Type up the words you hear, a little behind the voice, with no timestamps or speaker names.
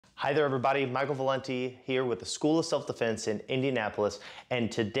Hi there everybody, Michael Valenti here with the School of Self-Defense in Indianapolis,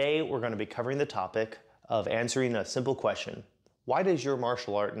 and today we're going to be covering the topic of answering a simple question. Why does your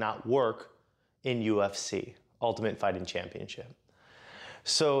martial art not work in UFC, Ultimate Fighting Championship?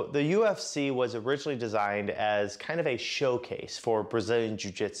 So the UFC was originally designed as kind of a showcase for Brazilian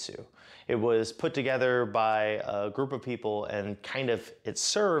Jiu-Jitsu. It was put together by a group of people and it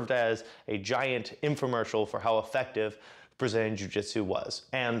served as a giant infomercial for how effective Brazilian Jiu-Jitsu was,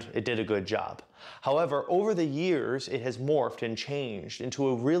 and it did a good job. However, over the years, it has morphed and changed into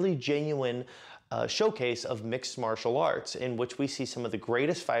a really genuine showcase of mixed martial arts in which we see some of the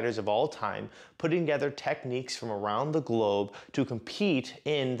greatest fighters of all time putting together techniques from around the globe to compete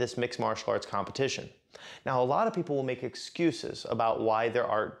in this mixed martial arts competition. Now, a lot of people will make excuses about why their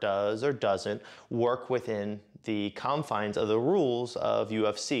art does or doesn't work within the confines of the rules of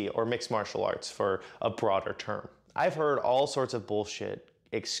UFC or mixed martial arts for a broader term. I've heard all sorts of bullshit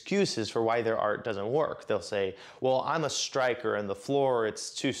excuses for why their art doesn't work. They'll say, well, I'm a striker and the floor,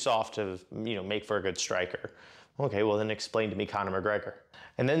 it's too soft to, make for a good striker. Okay, well then explain to me Conor McGregor.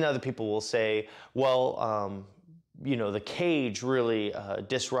 And then other people will say, well, the cage really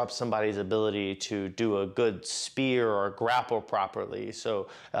disrupts somebody's ability to do a good spear or grapple properly, so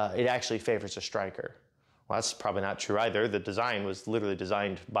it actually favors a striker. Well, that's probably not true either. The design was literally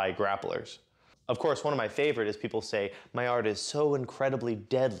designed by grapplers. Of course, one of my favorite is people say, my art is so incredibly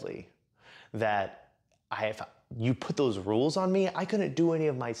deadly that you put those rules on me, I couldn't do any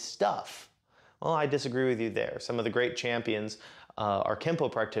of my stuff. Well, I disagree with you there. Some of the great champions are Kempo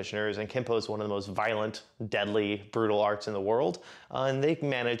practitioners, and Kempo is one of the most violent, deadly, brutal arts in the world, and they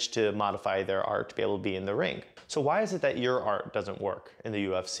managed to modify their art to be able to be in the ring. So why is it that your art doesn't work in the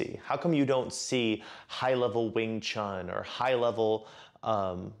UFC? How come you don't see high-level Wing Chun or high-level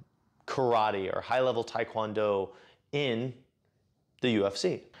karate or high-level taekwondo in the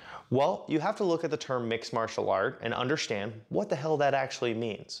UFC? Well, you have to look at the term mixed martial art and understand what the hell that actually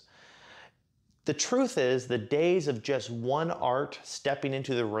means. The truth is, the days of just one art stepping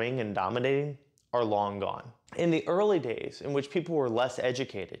into the ring and dominating are long gone. In the early days, in which people were less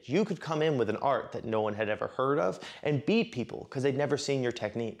educated, you could come in with an art that no one had ever heard of and beat people because they'd never seen your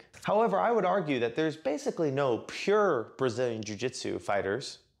technique. However, I would argue that there's basically no pure Brazilian Jiu-Jitsu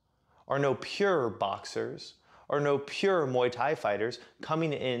fighters, or no pure boxers, or no pure Muay Thai fighters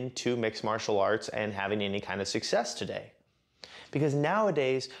coming into mixed martial arts and having any kind of success today. Because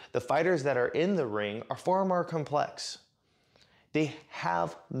nowadays, the fighters that are in the ring are far more complex. They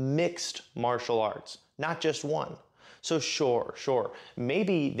have mixed martial arts, not just one. So sure,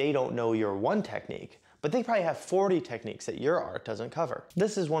 maybe they don't know your one technique, but they probably have 40 techniques that your art doesn't cover.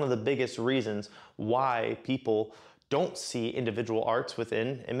 This is one of the biggest reasons why people don't see individual arts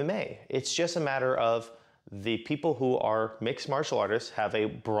within MMA. It's just a matter of the people who are mixed martial artists have a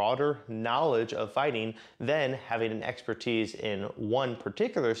broader knowledge of fighting than having an expertise in one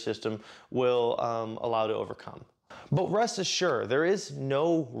particular system will allow to overcome. But rest assured, there is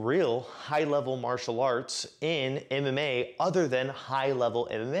no real high-level martial arts in MMA other than high-level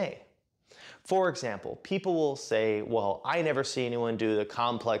MMA. For example, people will say, well, I never see anyone do the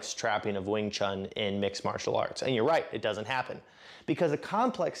complex trapping of Wing Chun in mixed martial arts. And you're right, it doesn't happen. Because a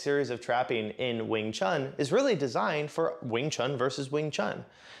complex series of trapping in Wing Chun is really designed for Wing Chun versus Wing Chun.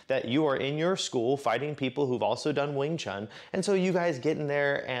 That you are in your school fighting people who've also done Wing Chun, and so you guys get in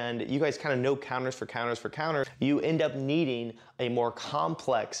there and you guys kind of know counters for counters for counters. You end up needing a more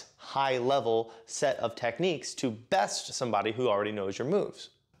complex, high-level set of techniques to best somebody who already knows your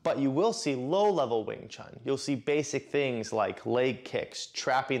moves. But you will see low-level Wing Chun. You'll see basic things like leg kicks,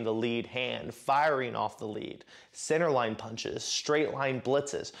 trapping the lead hand, firing off the lead, center line punches, straight line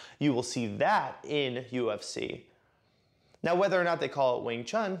blitzes. You will see that in UFC. Now, whether or not they call it Wing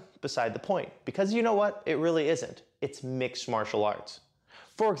Chun, beside the point, because you know what? It really isn't. It's mixed martial arts.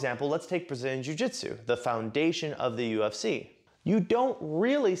 For example, let's take Brazilian Jiu-Jitsu, the foundation of the UFC. You don't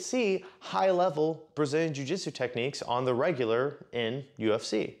really see high-level Brazilian Jiu-Jitsu techniques on the regular in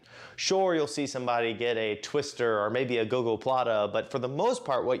UFC. Sure, you'll see somebody get a twister or maybe a gogoplata, but for the most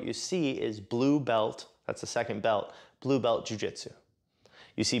part, what you see is blue belt, that's the second belt, blue belt Jiu-Jitsu.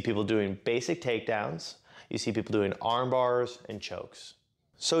 You see people doing basic takedowns, you see people doing arm bars and chokes.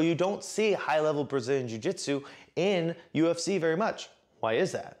 So you don't see high-level Brazilian Jiu-Jitsu in UFC very much. Why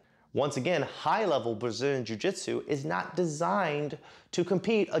is that? Once again, high-level Brazilian Jiu-Jitsu is not designed to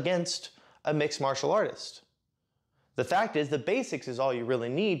compete against a mixed martial artist. The fact is, the basics is all you really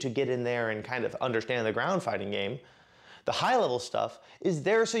need to get in there and kind of understand the ground fighting game. The high-level stuff is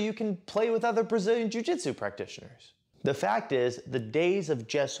there so you can play with other Brazilian Jiu-Jitsu practitioners. The fact is, the days of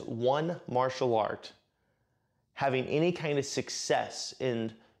just one martial art having any kind of success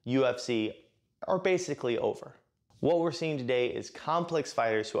in UFC are basically over. What we're seeing today is complex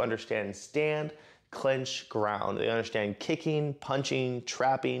fighters who understand stand, clinch, ground. They understand kicking, punching,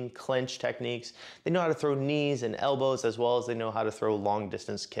 trapping, clinch techniques. They know how to throw knees and elbows as well as they know how to throw long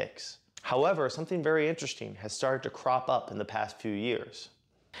distance kicks. However, something very interesting has started to crop up in the past few years,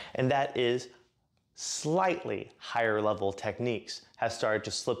 and that is slightly higher level techniques have started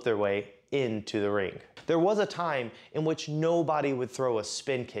to slip their way into the ring. There was a time in which nobody would throw a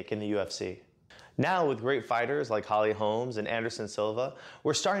spin kick in the UFC. Now, with great fighters like Holly Holmes and Anderson Silva,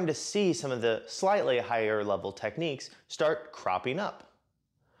 we're starting to see some of the slightly higher level techniques start cropping up.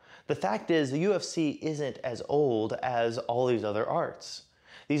 The fact is, the UFC isn't as old as all these other arts.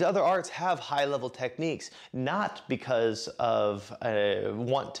 These other arts have high-level techniques, not because of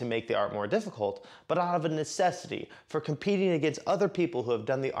want to make the art more difficult, but out of a necessity for competing against other people who have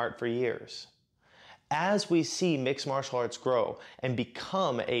done the art for years. As we see mixed martial arts grow and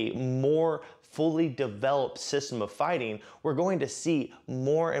become a more fully developed system of fighting, we're going to see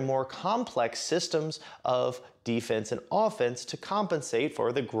more and more complex systems of defense and offense to compensate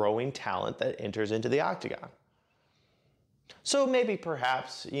for the growing talent that enters into the octagon. So maybe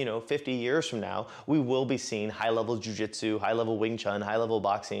perhaps, 50 years from now, we will be seeing high-level jiu-jitsu, high-level Wing Chun, high-level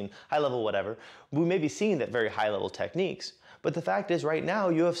boxing, high-level whatever. We may be seeing that very high-level techniques. But the fact is right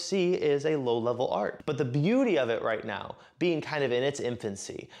now, UFC is a low-level art. But the beauty of it right now, being kind of in its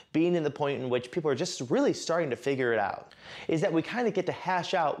infancy, being in the point in which people are just really starting to figure it out, is that we kind of get to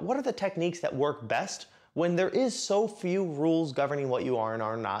hash out what are the techniques that work best when there is so few rules governing what you are and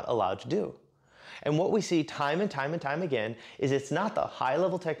are not allowed to do. And what we see time and time and time again is it's not the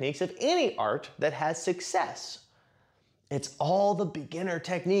high-level techniques of any art that has success. It's all the beginner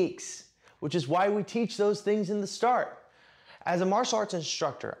techniques, which is why we teach those things in the start. As a martial arts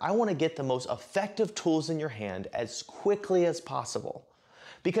instructor, I want to get the most effective tools in your hand as quickly as possible.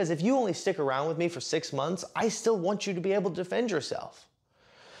 Because if you only stick around with me for 6 months, I still want you to be able to defend yourself.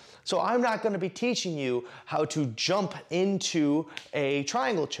 So I'm not going to be teaching you how to jump into a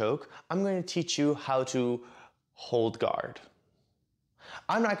triangle choke. I'm going to teach you how to hold guard.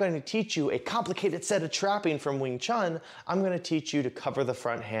 I'm not going to teach you a complicated set of trapping from Wing Chun. I'm going to teach you to cover the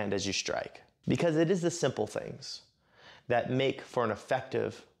front hand as you strike. Because it is the simple things that make for an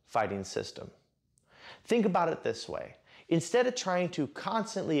effective fighting system. Think about it this way. Instead of trying to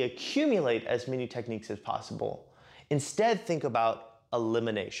constantly accumulate as many techniques as possible, instead think about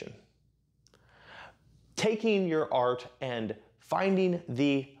elimination. Taking your art and finding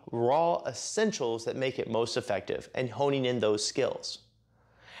the raw essentials that make it most effective and honing in those skills.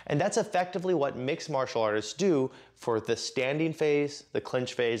 And that's effectively what mixed martial artists do for the standing phase, the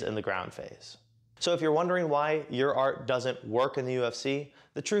clinch phase, and the ground phase. So if you're wondering why your art doesn't work in the UFC,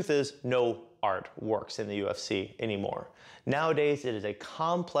 the truth is no art works in the UFC anymore. Nowadays, it is a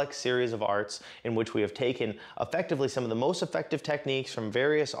complex series of arts in which we have taken effectively some of the most effective techniques from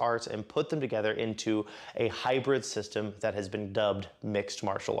various arts and put them together into a hybrid system that has been dubbed mixed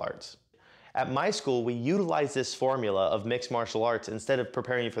martial arts. At my school, we utilize this formula of mixed martial arts. Instead of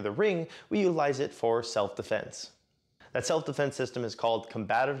preparing you for the ring, we utilize it for self-defense. That self-defense system is called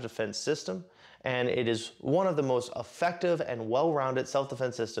combative defense system, and it is one of the most effective and well-rounded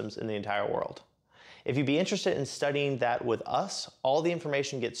self-defense systems in the entire world. If you'd be interested in studying that with us, all the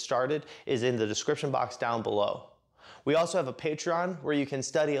information to get started is in the description box down below. We also have a Patreon where you can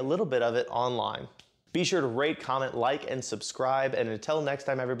study a little bit of it online. Be sure to rate, comment, like, and subscribe. And until next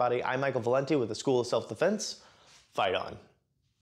time, everybody, I'm Michael Valenti with the School of Self-Defense. Fight on.